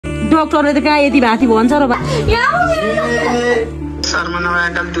डाक्टरले त कहाँ यति भाती भन्छ र शर्मा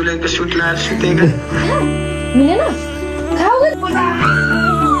नभएका दुलेको सुट लाएर सुतेका मिलेन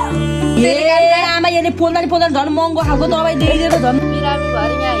आमा यसले पोल्दा झन् महँगो खालको दबाई दिएर झन् बिरामी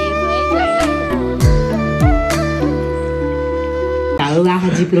भएर यहाँ हेर्नु है हाउ आँखा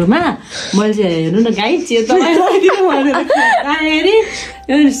जिप्रोमा मैले चाहिँ हेर्नु न गाई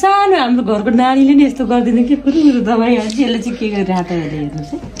सानो हाम्रो घरको नानीले नि यस्तो गर्दैन कि कुरो दबाई हाल्छ यसले चाहिँ के गरिरहेको त हेर्नु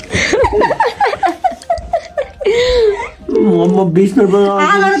चाहिँ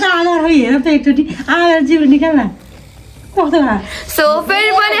आगर त आगर हो हेर त एकचोटि आगर जिब्रो निकाल न So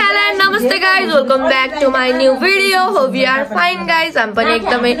very funny hello namaste guys, welcome back to my new video. Hope you are fine guys. हम पनि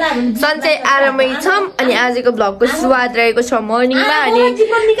एकदमै सन्चै आरामै छौं अनि आजको ब्लग को सुरुवात रहेको छ मर्निङ मा अनि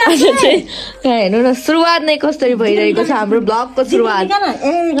आज चाहिँ हेर्नु न सुरुवात नै कसरी भइरहेको छ हाम्रो ब्लग को सुरुवात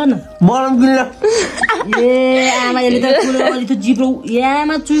ए आमा यसले त पुरो त जिब्रो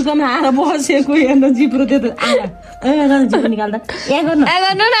यामा चुइकोमा आएर बसेको हेर्न जिब्रो त्यो त गर्न जिब्रो निकाल्दा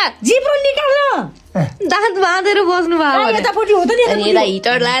गर्नु न जिब्रो निकाल्न दाँत बाँधेर बस्नु भएको यतापट्टि हो त नि अनि यता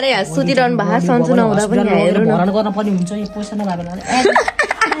हिटर लाएर यहाँ सुतिरहनु भएको सन्चो नहुँदा पनि भरण गर्न पर्ने हुन्छ यो पैसा नभएको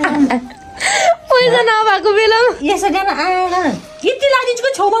पैसा नभएको बेलामा यसो गर्न यति लागिदिन्छु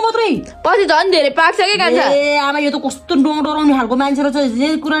छेउमा मात्रै पछि झन् धेरै पाक्छ कि कान्छ ए आमा यो त कस्तो डराउने खालको मान्छे रहेछ जे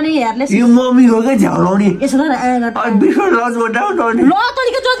कुरा नै हेर्ले यो मम्मी हो के झ्याउलाउने यसो गर्न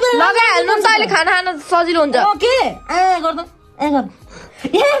लगाइहाल्नु नि त अहिले खाना खान सजिलो हुन्छ ओके गर्दा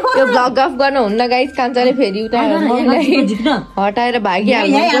यो ब्लग अफ गर्न हुन्न गाइस कान्छाले फेरि उता हटाएर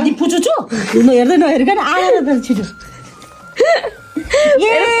भागिहाल्नु हेर्दै नहेरिकन आएर त छिटो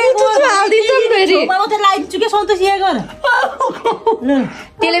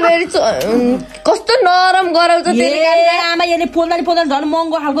त्यसले फेरि कस्तो नरम गराउँछ आमा यसले पोल्दा झन्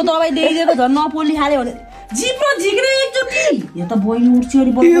महँगो खालको दबाई दिएर झन् नपोल्ने खाल्यो भने जिब्रो झिक्रे एकचोटि यो त बहिनी उठ्छ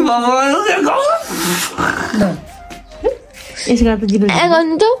यसो गर्दा जिब्रो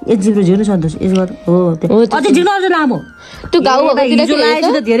जिब्रो झिक्नु सन्तोष यसो गर्दा हो अझै झिक्न अझै लामो त्यो घाउ भएको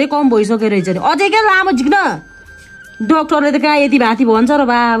त धेरै कम भइसक्यो रहेछ नि अझै क्या लामो झिक्न डाक्टरले त कहाँ यति भाती भन्छ र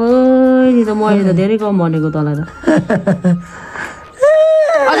बाबु नि त मैले त धेरै कम भनेको तँलाई त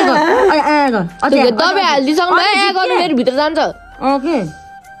दबाई हालिदिइसक्नु मेरो भित्र जान्छ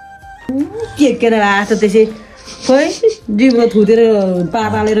के आएको त्यसै खोइ जिब्रो थुतेर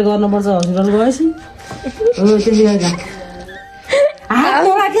पालेर गर्नुपर्छ हस्पिटल गएपछि हो त्यसले गर्दा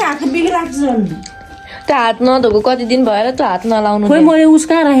हात बिग्राएको छ त्यो हात नधोको कति दिन भएर त्यो हात नलाउनु खोइ मैले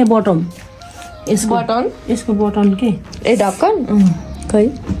उसका राखेँ बटन यसको बटन के ए ढक्कन खै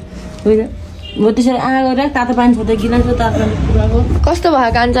म त्यसरी गरेर तातो पानी छोड्दै गिलास तातो पानी पुराको कस्तो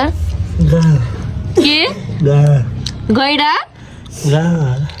भयो कान्छा के गैडा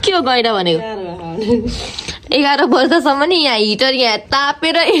के हो गैडा भनेको 11 वर्षसम्म नि यहाँ हिटर यहाँ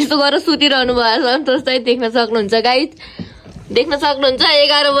तापेर यस्तो गरेर सुतिरहनु भयो सन्तोष चाहिँ देख्न सक्नुहुन्छ गाइस देख्न सक्नुहुन्छ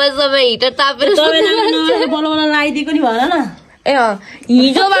 11 वर्षसम्म हिटर तापेर लगाइदिएको नि भन न ए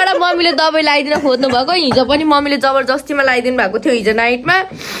हिजोबाट मम्मीले दबाई लगाइदिन खोज्नु भएको हिजो पनि मम्मीले जबरजस्तीमा लगाइदिनु भएको थियो हिजो नाइटमा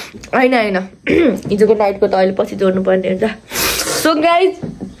होइन हिजोको नाइटको त अहिले पछि जोड्नु पर्ने हुन्छ सो गाइस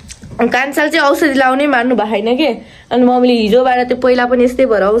कान्छाल चाहिँ औषधि लाउनै मान्नु भएको छैन के अनि मम्मीले हिजोबाट त्यो पहिला पनि यस्तै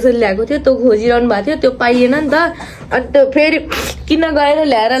भएर औषधि ल्याएको थियो त्यो खोजिरहनु भएको थियो त्यो पाइएन नि त अनि त्यो फेरि किन गएर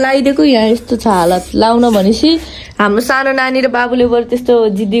ल्याएर लगाइदिएको यहाँ यस्तो छ हालत लाउन भनेपछि हाम्रो सानो नानी र बाबुले बरु त्यस्तो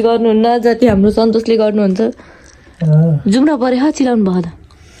जिद्दी गर्नुहुन्न जति हाम्रो सन्तोषले गर्नुहुन्छ जुम्न पऱ्यो चिलाउनु भयो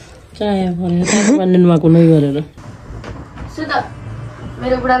त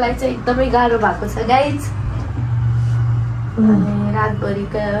मेरो बुढालाई चाहिँ एकदमै गाह्रो भएको छ गाइज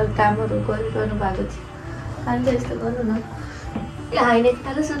रातभरिका कामहरू गरिरहनु भएको थियो खान्छ यस्तो गर्नु न होइन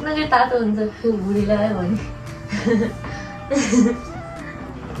तातो सुत्न चाहिँ तातो हुन्छ भुँडी लगायो भने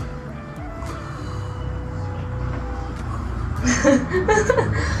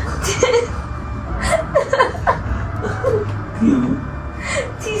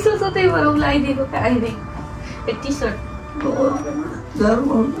चिसो छ त्यही भएर लगाइदिएको खाइदिए टी सर्ट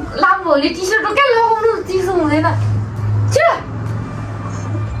लामो भोलि टी सर्ट क्या लगाउनु चिसो हुँदैन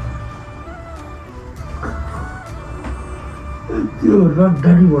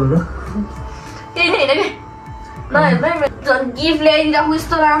त्यही नै होइन क्या झन् गिफ्ट ल्याइदिरहेको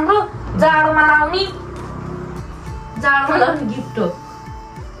यस्तो राम्रो जाडोमा लाउने गिफ्ट हो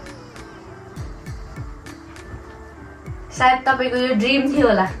सायद तपाईँको यो ड्रिम थियो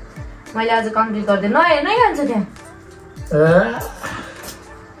होला मैले आज कम्प्लिट गर्दैन नहेर्नै जान्छ त्यहाँ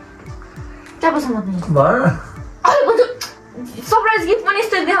त्यहाँ बस्नु सरप्राइज गिफ्ट पनि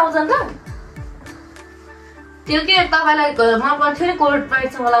यस्तो देखाउँछ नि त त्यो के तपाईँलाई मन पर्थ्यो नि कोर्ट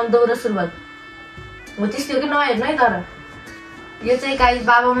प्राइडसँग लाउनु दौरा सुरुवात हो त्यस्तो कि नहेर्नु है तर यो चाहिँ गाइस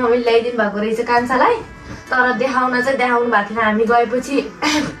बाबा मम्मीले ल्याइदिनु भएको रहेछ कान्छालाई। तर देखाउन चाहिँ देखाउनु भएको थिएन, हामी गएपछि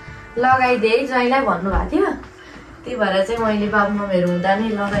लगाइदिए है ज्वाइँलाई भन्नुभएको थियो। त्यही भएर चाहिँ मैले बाबा मम्मीहरू हुँदा नै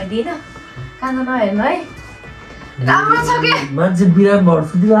लगाइदिइनँ। कान्छा नहेर्नु है, राम्रो छ कि मान्छे बिराम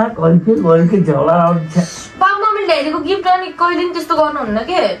भर्सुदिला कहिले झगडा आउँछ। बाबा मम्मीले ल्याइदिएको गिफ्ट अनि कहिले पनि त्यस्तो गर्नुहुन्न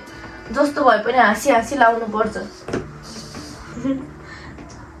के, जस्तो भए पनि हाँसी हाँसी लाउनु पर्छ।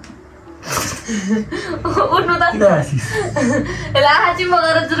 उठ्नु त लाजी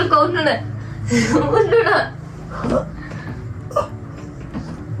मगाएर जुरुक्क उठ्नु न, उठ्नु न।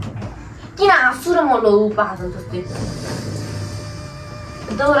 किन हाँसु र म लौ पाएको जस्तै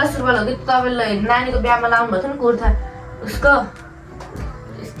दौरा सुरुवाल हो कि तपाईँले नानीको बिहामा लाउनु भएको थियो नि कुर्ता, उसको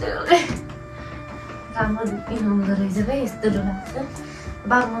यस्तो राम्रो किन हुँदो रहेछ क्या यस्तो लाग्छ।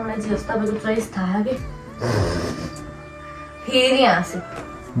 बाबा मम्मीलाई चाहिँ होस् तपाईँको चोइस थाहा कि फेरि हाँस्यो।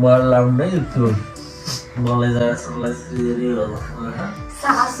 मलाई लाउँदै त्यो मलाई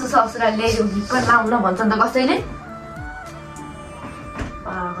सासु ससुराले ल्याइदियो गिफ्ट पनि लाउन भन्छ नि त कसैले,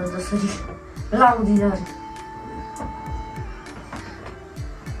 जसरी लाउँदिन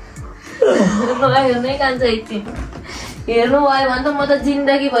हेर्नै कान्छ एकछिन हेर्नु भयो भने त म त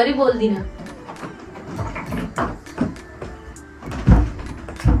जिन्दगीभरि बोल्दिनँ।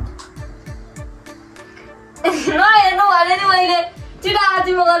 नहेर्नु भने नि मैले छिटो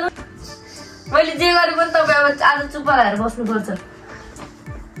आजी मगाउनु, मैले जे गरे पनि तपाईँ अब आज चुप लगाएर बस्नुपर्छ।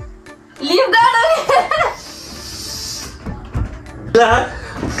 लिभ गाडो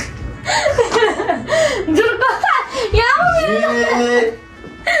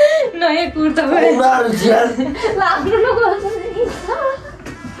नयाँ कुर्ता लाउनु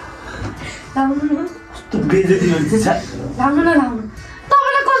न लाउनु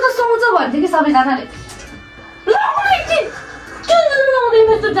तपाईँलाई कस्तो सुहाउँछ भन्थ्यो कि सबैजनाले लाउनु एकछिन लाउँदैन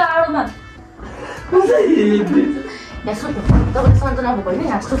यस्तो जाडोमा। यहाँ सुत्नु तपाईँले सन्चो नभएको नि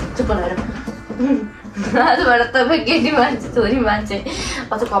यहाँ चुप लगाएर आजबाट तपाईँ केटी मान्छे छोरी मान्छे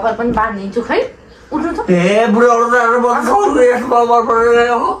अझ कपाल पनि बाँधिदिन्छु खै उठ्नु त।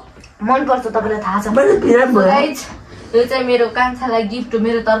 मनपर्छ तपाईँलाई थाहा छ। यो चाहिँ मेरो कान्छालाई गिफ्ट हो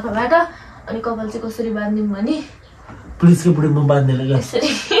मेरो तर्फबाट। अनि कपाल चाहिँ कसरी बाँधिदिउँ भने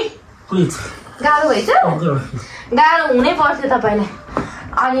गाह्रो भएछ, गाह्रो हुनै पर्थ्यो तपाईँलाई।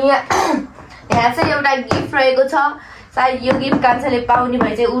 अनि यहाँ चाहिँ एउटा गिफ्ट रहेको छ, सायद यो गिफ्ट कान्छाले पाउने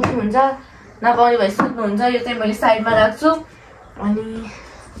भए चाहिँ उठ्नुहुन्छ, नपाउने भए सुत्नुहुन्छ। यो चाहिँ मैले साइडमा राख्छु। अनि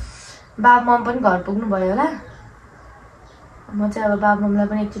बाबा मम पनि घर पुग्नु भयो होला, म चाहिँ अब बाबा ममलाई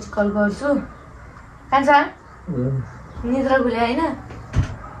पनि एकचोटि कल गर्छु। कान्छा निद्रा खुल्यो होइन?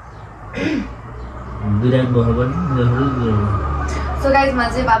 सो गाइस म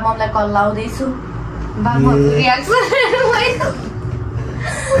चाहिँ बाबा ममलाई कल लाउँदैछु। बाबा ममको रियाक्सन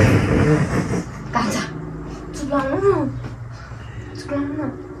कान्छा चुप लाउनु न, चुप लाउनु न,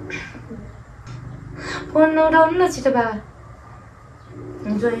 फोन नउठाउनु न छिटो। बाबा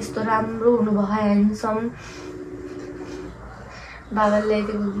जो यस्तो राम्रो हुनुभयो ह्यान्डसम बाबाले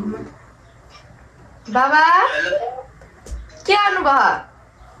ल्याइदिएको गिफ्टमा। बाबा के गर्नुभयो?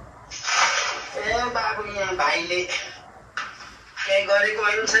 ए बाबु यहाँ भाइले केही गरेको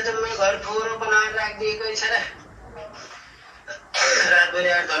होइन, जम्मै घर फोहोरो बनाएर राखिदिएकै छ र रातभरि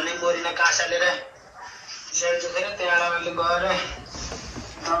आएर धन्ने मोरिन कासालेर सेल चुखेर त्यहाँ मैले गएर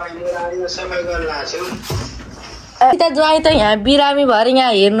दबाई लिएर आएर सफाइ गर्न आएको छु। ज्वाइँ त यहाँ बिरामी भएर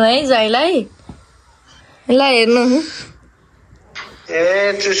यहाँ हेर्नु है ज्वाइँलाई, ल हेर्नु।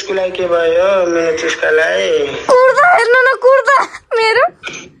 ए चुस्कुलाई के भयो मेरो चुस्कालाई? कुर्ता हेर्नु न, कुर्ता मेरो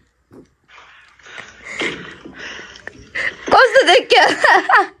कस्तो देखियो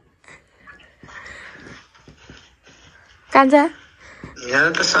कान्छा?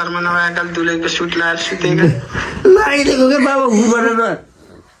 यहाँ त शर्मा नभएका दुलेको सुट लाएर सुतेको लाइदिएको क्या बाबा घुमेर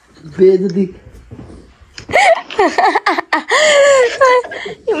बेइज्जती।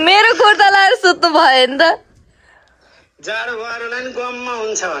 मेरो कुर्ता लाएर सुत्नु भयो नि त, जाडो भएरलाई नि गममा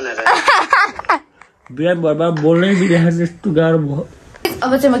हुन्छ भनेर बिहान भरमा बोल्नै बिराखेर यस्तो गाह्रो भयो।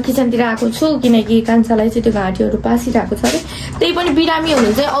 अब चाहिँ म किचनतिर आएको छु किनकि कान्छालाई चाहिँ त्यो घाँटीहरू पासिरहेको छ अरे। त्यही पनि बिरामी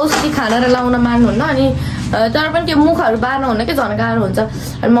हुनु चाहिँ औषधि खाना र लाउन मान्नुहुन्न। अनि तर पनि त्यो मुखहरू बार्नु हुन्न कि झन् गाह्रो हुन्छ।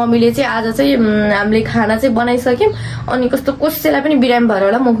 अनि मम्मीले चाहिँ आज चाहिँ हामीले खाना चाहिँ बनाइसक्यौँ। अनि कस्तो कसैलाई पनि बिरामी भएर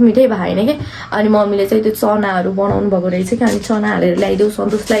होला मुख मिठै भएन कि। अनि मम्मीले चाहिँ त्यो चनाहरू बनाउनु भएको रहेछ कि। अनि चना हालेर ल्याइदेऊ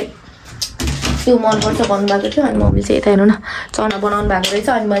सन्तोषलाई, त्यो मनपर्छ भन्नुभएको थियो। अनि मम्मीले चाहिँ यता हेर्नु न चना बनाउनु भएको रहेछ।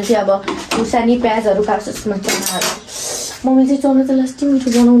 अनि मैले चाहिँ अब खुर्सानी प्याजहरू काट्छु त्यसमा चनाहरू। मम्मीले चाहिँ चना चाहिँ लास्टै मिठो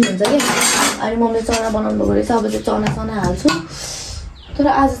बनाउनुहुन्छ क्या। अनि मम्मीले चना बनाउनु भएको रहेछ। अब चाहिँ चना हाल्छु। तर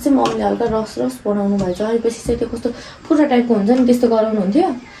आज चाहिँ मम्मीले हल्का रस बनाउनु भएछ। अलिपछि चाहिँ त्यो कस्तो फुटा टाइपको हुन्छ नि त्यस्तो गराउनुहुन्थ्यो।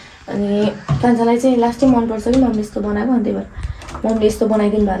 अनि कान्छालाई चाहिँ लास्टै मनपर्छ कि मम्मीले यस्तो बनाएको। अनि त्यही भएर मम्मीले यस्तो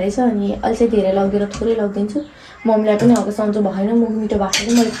बनाइदिनु भएको रहेछ अनि अहिले चाहिँ धेरै लगिदिएर थोरै लगिदिन्छु मम्मीलाई पनि अब सन्चो भएन म मिठो भएको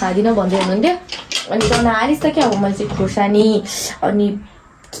चाहिँ मैले खाँदिनँ भन्दै हुनुहुन्थ्यो अनि जना आरिस त क्या अब मैले चाहिँ खोर्सानी अनि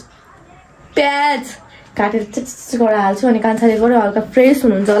प्याज काटेर चिकचिकबाट हाल्छु अनि कान्छाले पनि हल्का फ्रेस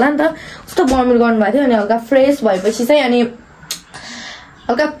हुनुहुन्छ होला नि त कस्तो बमिट गर्नुभएको थियो अनि हल्का फ्रेस भएपछि चाहिँ अनि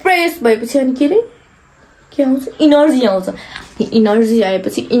हल्का फ्रेस भएपछि अनि के अरे के आउँछ इनर्जी आउँछ इनर्जी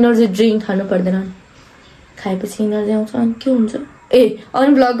आएपछि इनर्जी ड्रिङ्क खानु पर्दैन खाएपछि इनर्जी आउँछ अनि के हुन्छ ए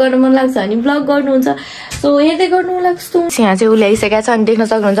अनि भ्लग गर्न मन लाग्छ अनि भ्लग गर्नुहुन्छ सो हेर्दै गर्नु होला कस्तो यहाँ चाहिँ उसले आइसकेको छ अनि देख्न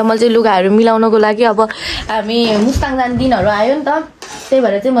सक्नुहुन्छ मैले चाहिँ लुगाहरू मिलाउनको लागि अब हामी मुस्ताङ जाने दिनहरू आयो नि त त्यही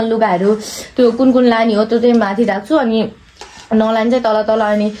भएर चाहिँ मैले लुगाहरू त्यो कुन कुन लाने हो त्यो चाहिँ माथि राख्छु अनि नलाने चाहिँ तल तल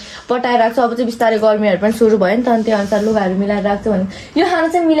अनि पटाएर राख्छु अब चाहिँ बिस्तारै गर्मीहरू पनि सुरु भयो नि त अनि त्यो अनुसार लुगाहरू मिलाएर राख्छु भने यो खाना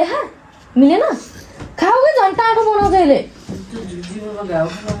चाहिँ मिलेन खाऊ कि झन् टाढो बनाउँछ अहिले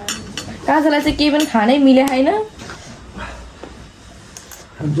कान्छालाई चाहिँ केही पनि खानै मिले छैन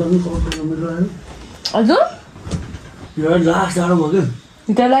हजुर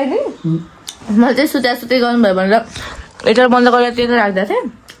मैले चाहिँ सुते गर्नुभयो भनेर हिटर बन्द गरेर त्यो राख्दा थिएँ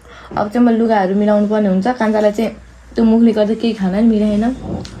अब चाहिँ मैले लुगाहरू मिलाउनु पर्ने हुन्छ कान्छालाई चाहिँ त्यो मुखले गर्दा केही खाना नि मिलेन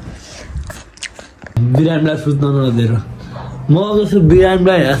बिरामीलाई सुत्न नदिएर म जस्तो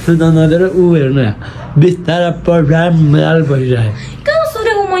बिरामीलाई सुत्न नदिएर ऊ हेर्नु बिस्तारा पर्फाम मिलाएर बसिरहेँ कहाँ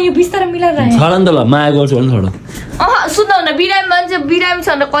सुतेको म यो बिस्तारै मिलाएर राखेँ छोड नि त ल माया गर्छु भने छोड सुत्नुहुन्न बिरामी मान्छे बिरामी छ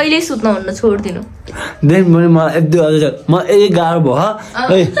भने कहिल्यै सुत्नुहुन्न छोडिदिनु देख पनि मलाई यति अझै म यति गाह्रो भयो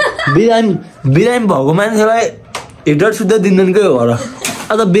बिरामी भएको मान्छेलाई हिटर सुत्दै दिँदैन के हो र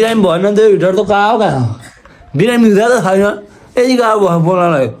अन्त बिरामी भएन त्यो हिटर त कहाँ बिरामी हुँदा त छैन यति गाह्रो भयो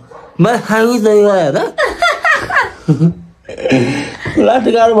बोल्नलाई मैले खाएको चाहिँ त लास्ट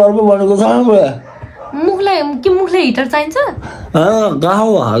गाह्रो भएर पो भनेको छ मुखलाई हिटर चाहिन्छ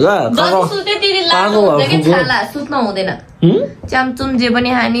सुत्नु हुँदैन च्यामचुम जे पनि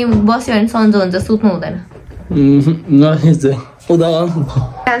हानी बस्यो भने सन्चो हुन्छ सुत्नु हुँदैन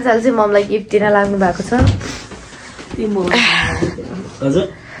कान्छाले चाहिँ ममलाई गिफ्ट दिन लाग्नु भएको छ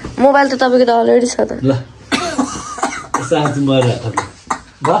मोबाइल त तपाईँको त अलरेडी छ त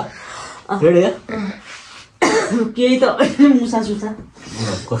केही त मुसा सुसा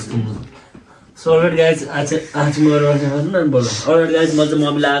कस्तो अलरेडी गाइज आज म अलरेडी गाइज म चाहिँ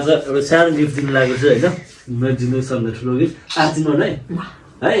मम्मीलाई आज एउटा सानो गिफ्ट दिनु लागेको छु होइन मेरो जिन्दगी सबभन्दा ठुलो गिफ्ट आज दिनु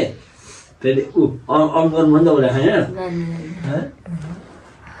है फेरि ऊ अन गर्नु भने त उसलाई होइन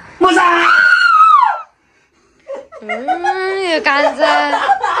कान्छा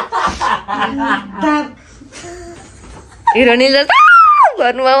हिरोइन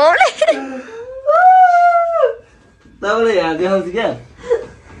गर्नुभयो तपाईँले यहाँ देखाउँछु क्या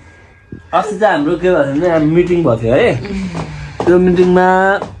अस्ति चाहिँ हाम्रो के भयो भने मिटिङ भएको थियो है त्यो मिटिङमा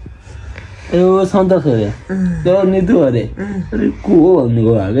यो सन्तोष अरे त्यो नेतु अरे को हो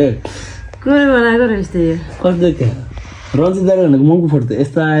भन्नुको अरे कोही बनाएको रहेछ यो कस्तो क्या रन्जित दाले भनेको मको फोटो त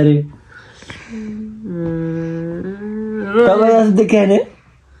यस्तो आयो अरे तपाईँ देख्यो अरे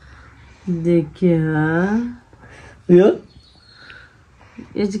देखियो यो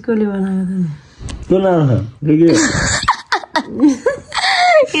चाहिँ कसले बनाएको त नि त्यो नाम देख्यो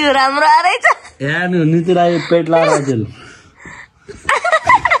यो राम्रो आएछ यहाँ नितु राई पेट लाएर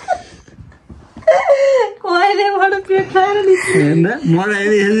कहिलेबाट पेट लाएर मलाई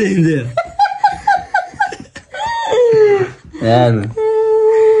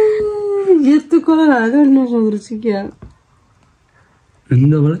यस्तो कलर हालेर नसक्दो छु क्या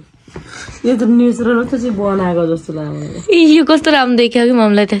यो त नेचुरल त चाहिँ बनाएको जस्तो लाग्यो यो कस्तो राम्रो देखियो कि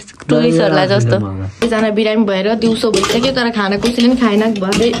ममलाई त टुरिस्टहरूलाई जस्तो एकजना बिरामी भएर दिउँसो भइसक्यो तर खाना कसैले पनि खाएन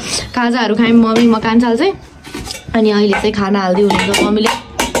भन्दै खाजाहरू खायौँ मम्मी म कान्छाल चाहिँ अनि अहिले चाहिँ खाना हाल्दै हुनुहुन्छ मम्मीले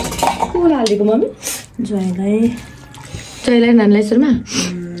को हालिदिएको मम्मी जयलाई नानीलाई सुरुमा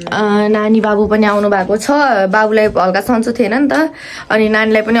नानी बाबु पनि आउनु भएको छ बाबुलाई हल्का सन्चो थिएन नि त अनि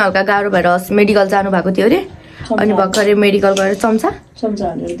नानीलाई पनि हल्का गाह्रो भएर मेडिकल जानु भएको थियो अरे अनि भर्खरै मेडिकल गएर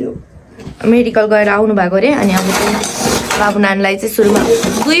मेडिकल गएर आउनु भएको अरे अनि अब चाहिँ बाबु नानीलाई चाहिँ सुरुमा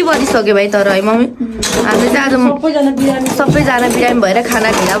 2 बजिसक्यो भाइ तर है मम्मी हामीले चाहिँ आज सबैजना बिरामी भएर खाना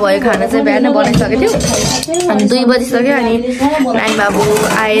ढिला भयो खाना चाहिँ बिहान बनाइसकेको थियो अनि 2 बजिसक्यो अनि नानी बाबु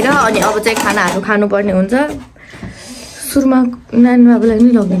आएर अनि अब चाहिँ खानाहरू खानुपर्ने हुन्छ सुरुमा नानी बाबुलाई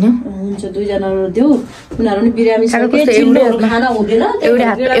नि लगिदिने हुन्छ 2 जना देऊ उनीहरु नि बिरामी छ के खाना हुँदैन एउटा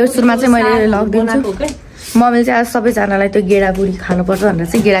सुरुमा चाहिँ मैले लगिदिन्छु मम्मीले चाहिँ आज सबैजनालाई त्यो गेडा बुढी खानुपर्छ भनेर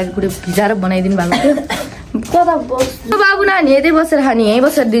चाहिँ गेडाको बुढी भिजाएर बनाइदिनु भएको थियो कता बस्नु बाबु नानी यतै बसेर खाने यहीँ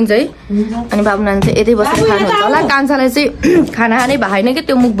बसेर दिन्छ है अनि बाबु नानी चाहिँ यतै बसेर खानुहुन्छ होला कान्छालाई चाहिँ खाना खानै भएन कि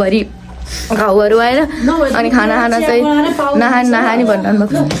त्यो मुखभरि घाउहरू आएर अनि खाना खाना चाहिँ नहानी भन्नु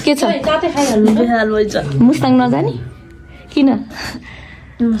के छ मुस्ताङ नजाने किन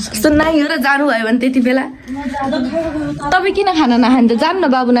कस्तो नाइ हो र जानुभयो भने त्यति बेला तपाईँ किन खाना नखान्छ जानु न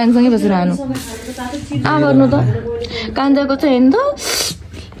बाबु नानीसँगै बसेर खानु गर्नु त कान्छाको चाहिँ हेर्नु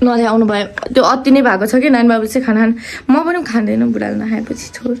त नल्याउनु भयो त्यो अति नै भएको छ कि नानी बाबु चाहिँ खाना म पनि खाँदैन बुढाले नखाएपछि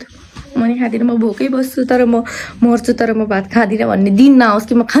छोड म नि खाँदिनँ म भोकै बस्छु तर म मर्छु तर म भात खाँदिनँ भन्ने दिन नआओस्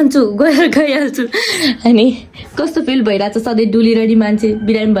कि म खान्छु गइहाल्छु अनि कस्तो फिल भइरहेको छ सधैँ डुलिरहने मान्छे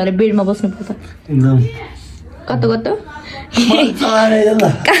बिरामी भएर बेडमा बस्नु पर्छ कतो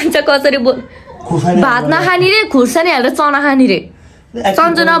कान्छ कसरी भात नखाने रे खुर्सानी हालेर चना खाने रे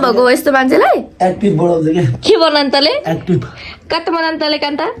सन्चो नभएको यस्तो मान्छेलाई के बनान् तले कता बनान् तले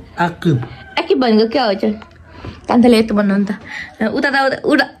कान्ता एक्टिभ भनेको क्या हो चाहिँ कान्ताले यस्तो भन्नु नि त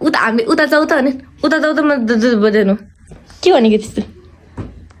उता हामी उता जाउँ त भने उता म बजाउनु के भनेको त्यस्तो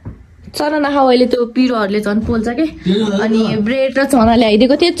चना नखाऊ अहिले त्यो पिरोहरूले झन् पोल्छ कि अनि ब्रेड र चना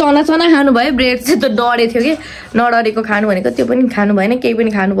ल्याइदिएको थियो चना खानु भयो ब्रेड चाहिँ त डढेको थियो कि नडरेको खानु भनेको त्यो पनि खानु भएन केही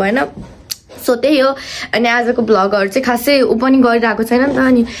पनि खानु भएन सो त्यही हो अनि आजको भ्लगहरू चाहिँ खासै ऊ पनि गरिरहेको छैन नि त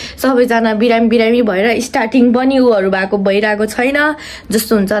अनि सबैजना बिरामी भएर स्टार्टिङ पनि ऊहरू भएको भइरहेको छैन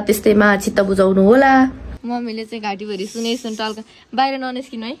जस्तो हुन्छ त्यस्तैमा चित्त बुझाउनु होला मम्मीले चाहिँ घाँटीभरि सुन टल्का बाहिर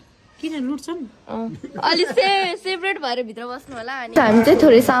ननिस्किनु है किन लुट्छन् अलि सेपरेट भएर भित्र बस्नु होला अनि हामी चाहिँ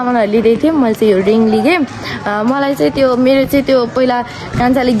थोरै सामानहरू लिँदै थियौँ मैले चाहिँ यो रिङ लिएँ मलाई चाहिँ त्यो मेरो चाहिँ त्यो पहिला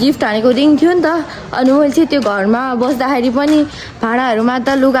कान्छाले गिफ्ट हानेको रिङ थियो नि त अनि मैले चाहिँ त्यो घरमा बस्दाखेरि पनि भाँडाहरूमा त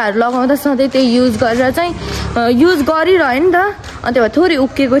लुगाहरू लगाउँदा सधैँ त्यो युज गरेर चाहिँ युज गरिरह्यो नि त अनि त्यो भएर थोरै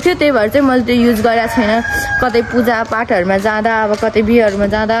उक्किएको थियो त्यही भएर चाहिँ मैले त्यो युज गरेको छैन कतै पूजा पाठहरूमा जाँदा अब कतै बिहेहरूमा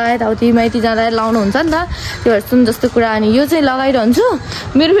जाँदा यताउति माइती जाँदा लाउनु हुन्छ नि त त्यो भएर सुन जस्तो कुरा अनि यो चाहिँ लगाइरहन्छु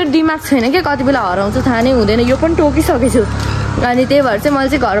मेरो फेरि दिमाग छैन क्या कति बेला हराउँछ थाहा नै हुँदैन यो पनि टोकिसकेको छु अनि त्यही भएर चाहिँ मैले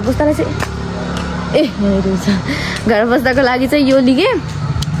चाहिँ घर बस्दालाई चाहिँ घर बस्दाको लागि चाहिँ यो लिएँ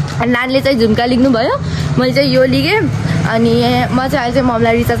अनि नानीले चाहिँ झुम्का लिनु भयो मैले चाहिँ यो लिएँ अनि म चाहिँ अहिले चाहिँ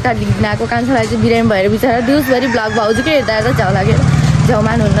मम्मीलाई रिचार्ज कार्ड लिन आएको कान्छालाई चाहिँ बिरामी भएर बिचरा दिउँसभरि ब्लग भाउजू के हेर्दा हेर्दा झ्याउ लाग्यो झ्याउ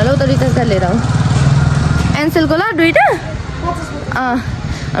मान्नुहुन्न ल त रिचार्ज कार्ड लिएर आऊ एनसेलको ल दुईवटा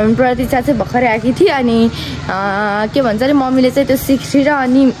अनि प्रतीक्षा चाहिँ भर्खरै आएकी थिएँ अनि के भन्छ अरे मम्मीले चाहिँ त्यो सिक्री र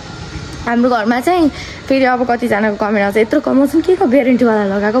अनि हाम्रो घरमा चाहिँ फेरि अब कतिजनाको कमेन्ट आउँछ यत्रो कमाउँछन् के को ग्यारेन्टीवाला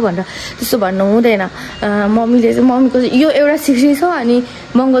लगाएको भनेर त्यस्तो भन्नु हुँदैन मम्मीले चाहिँ मम्मीको यो एउटा सिक्री छ अनि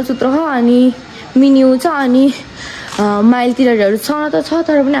मङ्गलसूत्र हो अनि मिन्यु छ अनि माइलतिरहरू छ त छ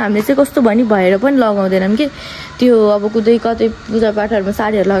तर पनि हामीले चाहिँ कस्तो भनी भएर पनि लगाउँदैनौँ कि त्यो अब कुनै कतै पूजापाठहरूमा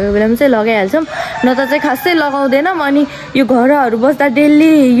साडीहरू लगाएको बेलामा चाहिँ लगाइहाल्छौँ न त चाहिँ खासै लगाउँदैनौँ अनि यो घरहरू बस्दा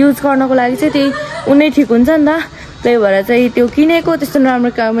डेली युज गर्नको लागि चाहिँ त्यही उनै ठिक हुन्छ नि त त्यही भएर चाहिँ त्यो किनेको त्यस्तो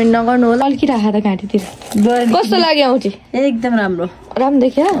नराम्रो कमेन्ट नगर्नु होला अलिकति राख त घाँटीतिर कस्तो लाग्यो औँठी एकदम राम्रो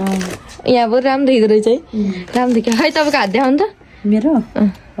देख्यो यहाँ पनि राम्रो देख्दो रहेछ है राम्रो देख्यो है तपाईँको हात देखाउनु त मेरो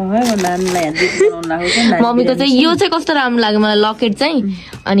मम्मीको चाहिँ यो चाहिँ कस्तो राम्रो लाग्यो मलाई लकेट चाहिँ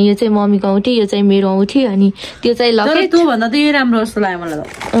अनि यो चाहिँ मम्मीको औँठी यो चाहिँ मेरो औँठी अनि त्यो चाहिँ लकेट भन्दा त यो राम्रो जस्तो लाग्यो मलाई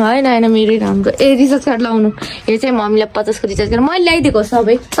होइन मेरै राम्रो रिचार्ज कार्ड लाउनु यो चाहिँ मम्मीलाई 50 को रिचार्ज कार्ड मैले ल्याइदिएको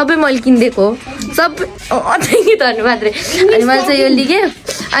सबै मैले किनिदिएको सबै धन्यवाद रे अनि मैले चाहिँ यो लिएँ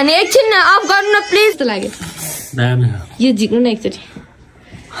अनि एकछिन अफ गर्नु न प्लिज त लाग्यो यो झिक्नु न एकचोटि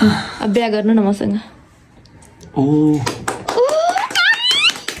अब बिहा गर्नु न मसँग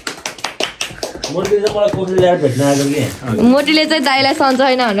मोटीले चाहिँ दाइलाई सन्छ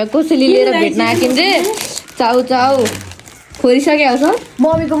होइन भनेर कोसेली लिएर भेट्न आकिन् रे चाउ खोरिसक्यो छ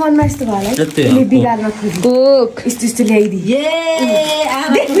मम्मीको मनमा यस्तो भयो यस्तो ल्याइदिए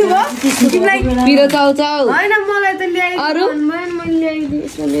पिरो चाउ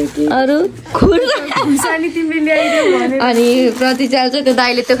अनि प्रतिचार चाहिँ त्यो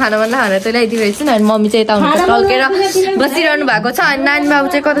दाइले त्यो खाना भन्दा खाना त्यो ल्याइदिएको रहेछ अनि मम्मी चाहिँ यता हुनुहुन्छ टल्केर बसिरहनु भएको छ अनि नानी बाबु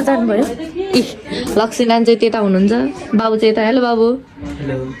चाहिँ कता जानुभयो लक्ष्मी नानी चाहिँ त्यता हुनुहुन्छ बाबु चाहिँ यता हेलो बाबु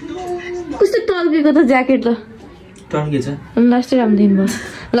कस्तो टल्केको त ज्याकेट त लास्टै राम्रो दिनुभयो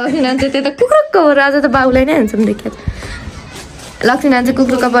लक्ष्मी नानी चाहिँ त्यता कुक्रुक्क आज त बाबुलाई नै हान्छौँ देखिया लक्ष्मी नानी चाहिँ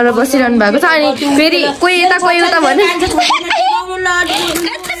कुक्रुक्क परेर बसिरहनु भएको छ अनि फेरि कोही यता कोही उता भने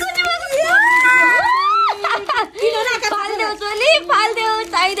फाल्देऊ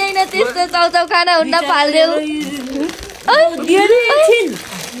चाहिँदैन त्यस्तो चाउचाउ खाना हुन्न फाल्देऊ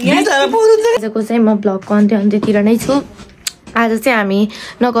आजको चाहिँ म ब्लगको अन्त्यतिर नै छु आज चाहिँ हामी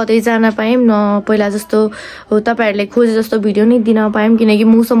न कतै जान पायौँ न पहिला जस्तो तपाईँहरूले खोजे जस्तो भिडियो नै दिन पायौँ किनकि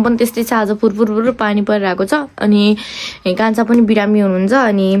मौसम पनि त्यस्तै छ आज फुरफुर पानी परिरहेको छ अनि कान्छा पनि बिरामी हुनुहुन्छ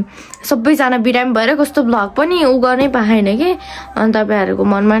अनि सबैजना बिरामी भएर कस्तो भ्लग पनि गर्नै पाएन कि अनि तपाईँहरूको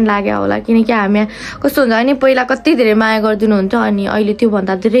मनमा पनि लाग्यो होला किनकि हामी कस्तो हुन्छ भने पहिला कति धेरै माया गरिदिनुहुन्थ्यो अनि अहिले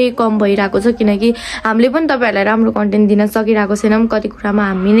त्योभन्दा धेरै कम भइरहेको छ किनकि हामीले पनि तपाईँहरूलाई राम्रो कन्टेन्ट दिन सकिरहेको छैनौँ कति कुरामा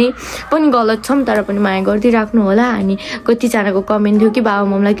हामी नै पनि गलत छौँ तर पनि माया गरिदिइराख्नु होला अनि कतिजनाको कमेन्ट थियो कि बाबा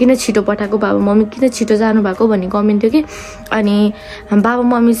मम्मीलाई किन छिटो पठाएको बाबा मम्मी किन छिटो जानुभएको भन्ने कमेन्ट थियो कि अनि बाबा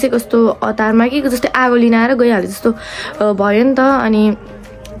मम्मी चाहिँ कस्तो हतारमा कि जस्तै आगो लिन आएर गइहाल्यो जस्तो भयो नि त अनि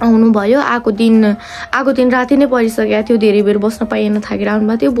आउनुभयो आएको दिन राति नै परिसकेको थियो धेरै बेर बस्न पाइएन थाकेर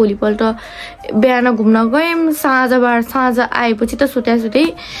आउनुभएको थियो भोलिपल्ट बिहान घुम्न गयौँ साँझ आएपछि त सुत्दै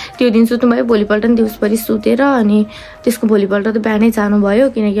त्यो दिन सुत्नुभयो भोलिपल्ट नि दिउँसभरि सुतेर अनि त्यसको भोलिपल्ट त बिहानै जानुभयो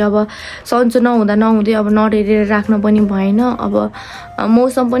किनकि अब सन्चो नहुँदै अब नडेरेर राख्न पनि भएन अब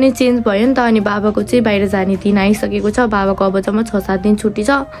मौसम पनि चेन्ज भयो नि त अनि बाबाको चाहिँ बाहिर जाने दिन आइसकेको छ बाबाको अब जम्मा 6-7 दिन छुट्टी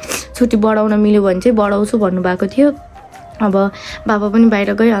छ छुट्टी बढाउन मिल्यो भने चाहिँ बढाउँछु भन्नुभएको थियो अब बाबा पनि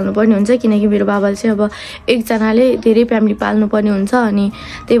बाहिर गइहाल्नु पर्ने हुन्छ किनकि मेरो बाबाले चाहिँ अब एकजनाले धेरै फ्यामिली पाल्नु पर्ने हुन्छ अनि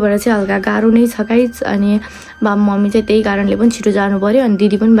त्यही भएर चाहिँ हल्का गाह्रो नै छ गाइस अनि बाबा मम्मी चाहिँ त्यही कारणले पनि छिटो जानु पर्यो अनि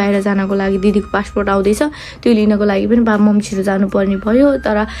दिदी पनि बाहिर जानको लागि दिदीको पासपोर्ट आउँदैछ त्यो लिनको लागि पनि बाबा मम्मी छिटो जानुपर्ने भयो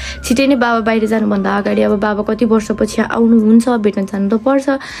तर छिटै नै बाबा बाहिर जानुभन्दा अगाडि अब बाबा कति वर्षपछि आउनुहुन्छ भेट्न जानु त पर्छ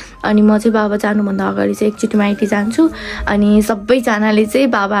अनि म चाहिँ बाबा जानुभन्दा अगाडि चाहिँ एकचोटि माइती जान्छु अनि सबैजनाले चाहिँ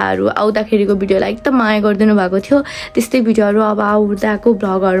बाबाहरू आउँदाखेरिको भिडियोलाई एकदम माया गरिदिनु भएको थियो त्यस्तै भिडियोहरू अब आउँदाको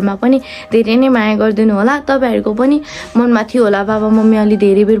भ्लगहरूमा पनि धेरै नै माया गरिदिनु होला तपाईँहरूको पनि मनमा थियो होला बाबा मम्मी अलि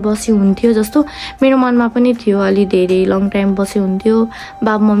धेरै बेर बसी हुन्थ्यो जस्तो मेरो मनमा पनि थियो अलि धेरै लङ टाइम बसी हुन्थ्यो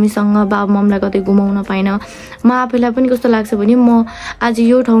बाबा मम्मीसँग बाबा मम्मीलाई कतै घुमाउन पाइन म आफैलाई पनि कस्तो लाग्छ भने म आज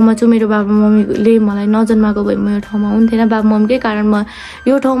यो ठाउँमा छु मेरो बाबा मम्मीले मलाई नजन्माएको भए म यो ठाउँमा हुन्थेन बाबा मम्मीकै कारण म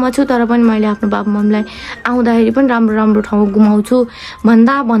यो ठाउँमा छु तर पनि मैले आफ्नो बाबा मम्मीलाई आउँदाखेरि पनि राम्रो ठाउँ घुमाउँछु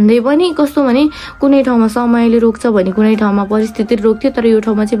भन्दै पनि कस्तो भने कुनै ठाउँमा समयले रोक्छ भने कुनै ठाउँमा परिस्थिति रोक्थ्यो तर यो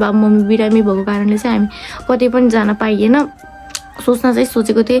ठाउँमा चाहिँ बाबा मम्मी बिरामी भएको कारणले चाहिँ हामी कतै पनि जान पाइएन सोच्न चाहिँ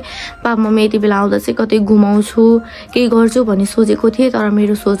सोचेको थिएँ बाबा मम्मी यति बेला आउँदा चाहिँ कतै घुमाउँछु केही गर्छु भन्ने सोचेको थिएँ तर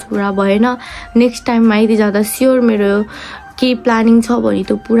मेरो सोच पुरा भएन नेक्स्ट टाइम माइती जाँदा स्योर मेरो केही प्लानिङ छ भने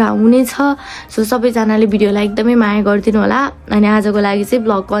त्यो पुरा हुनेछ सो सबैजनाले भिडियोलाई एकदमै माया गरिदिनु होला अनि आजको लागि चाहिँ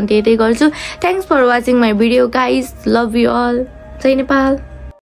भ्लगको अन्त्य यतै गर्छु thanks for watching my video guys love you all Jay Nepal.